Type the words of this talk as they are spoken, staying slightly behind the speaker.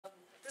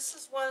This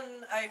is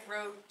one I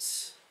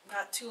wrote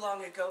not too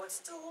long ago. It's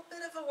still a bit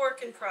of a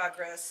work in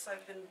progress.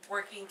 I've been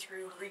working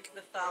through Greek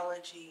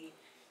mythology,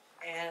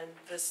 and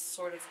this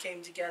sort of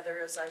came together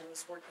as I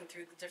was working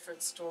through the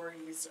different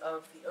stories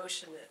of the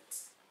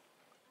Oceanids.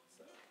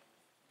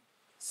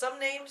 Some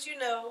names you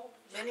know,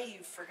 many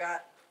you've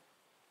forgotten,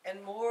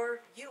 and more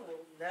you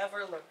will never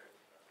learn.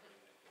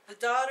 The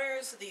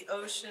daughters of the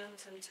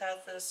oceans and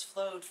Tethys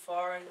flowed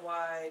far and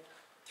wide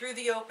through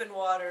the open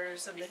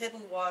waters and the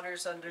hidden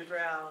waters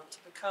underground to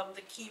become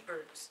the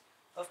keepers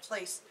of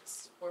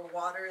places where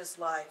water is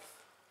life.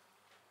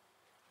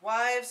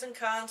 Wives and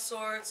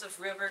consorts of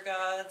river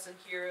gods and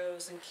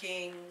heroes and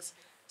kings,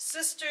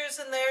 sisters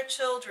and their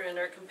children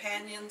are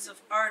companions of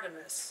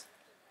Artemis,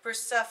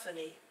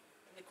 Persephone,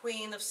 the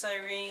queen of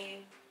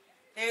Cyrene.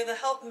 They are the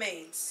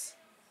helpmates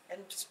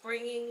and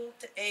springing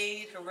to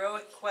aid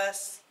heroic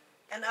quests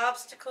and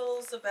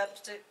obstacles of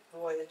epic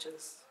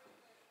voyages.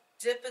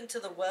 Dip into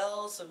the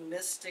wells of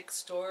mystic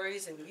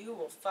stories and you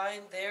will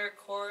find their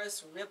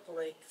chorus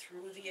rippling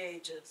through the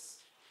ages.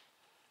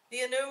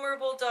 The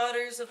innumerable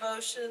daughters of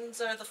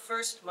oceans are the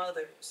first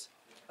mothers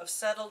of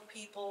settled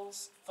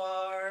peoples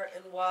far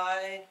and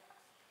wide,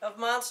 of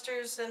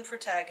monsters and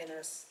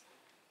protagonists.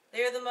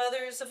 They are the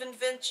mothers of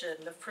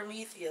invention, of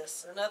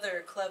Prometheus and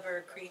other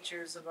clever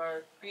creatures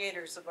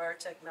creators of our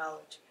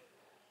technology.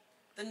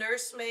 The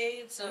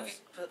nursemaids of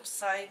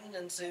Poseidon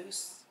and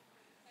Zeus.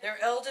 Their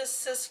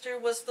eldest sister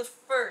was the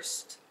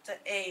first to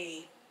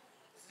aid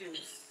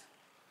Zeus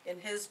in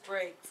his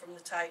break from the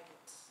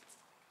Titans.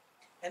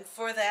 And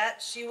for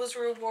that she was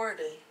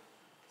rewarded.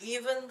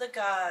 Even the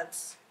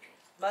gods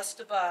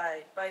must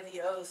abide by the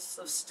oaths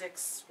of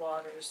Styx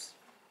waters,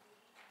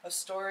 of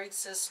storied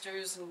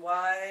sisters and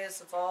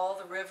wives of all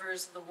the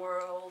rivers of the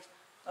world,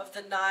 of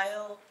the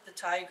Nile, the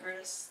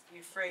Tigris, the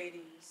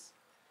Euphrates,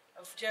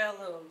 of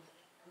Jhelum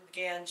and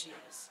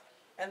Ganges,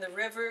 and the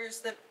rivers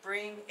that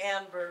bring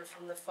amber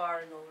from the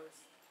far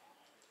north.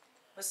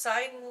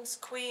 Poseidon's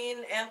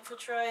queen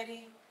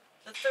Amphitrite,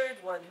 the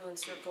third one who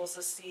encircles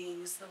the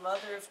seas, the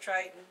mother of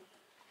Triton,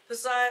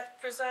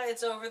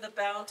 presides over the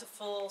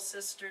bountiful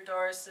sister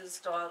Doris's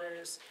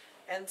daughters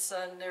and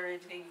son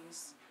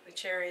Nereides, the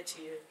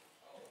charioteer.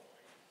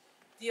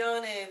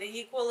 Dione, the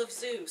equal of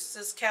Zeus,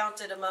 is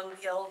counted among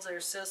the elder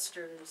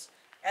sisters,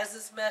 as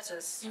is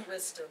Metis,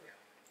 wisdom,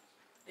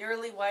 the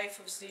early wife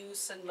of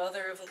Zeus and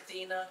mother of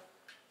Athena,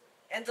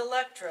 and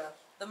Electra,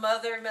 the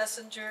mother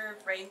messenger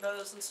of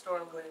rainbows and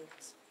storm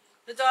winds.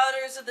 The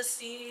daughters of the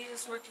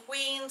seas were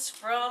queens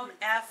from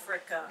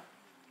Africa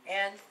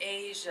and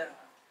Asia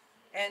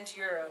and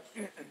Europe.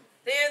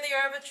 They are the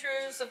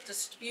arbiters of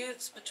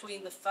disputes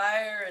between the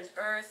fire and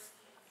earth,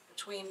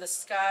 between the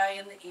sky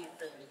and the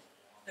ether,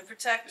 the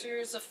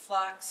protectors of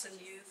flocks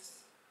and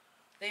youths.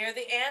 They are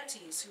the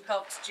aunties who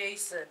helped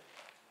Jason,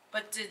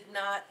 but did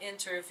not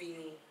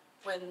intervene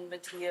when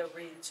Medea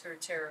wreaked her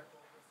terrible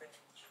revenge.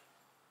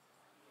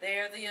 They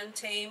are the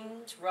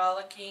untamed,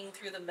 rollicking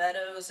through the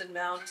meadows and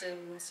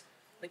mountains,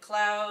 the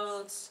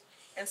clouds,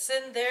 and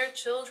send their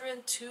children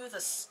to the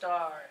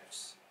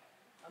stars.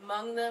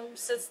 Among them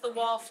sits the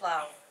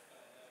wallflower,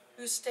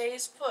 who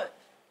stays put,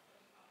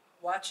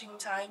 watching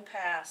time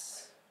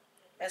pass,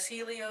 as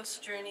Helios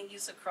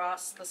journeys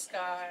across the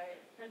sky,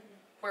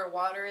 where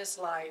water is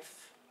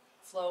life,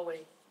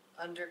 flowing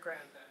underground.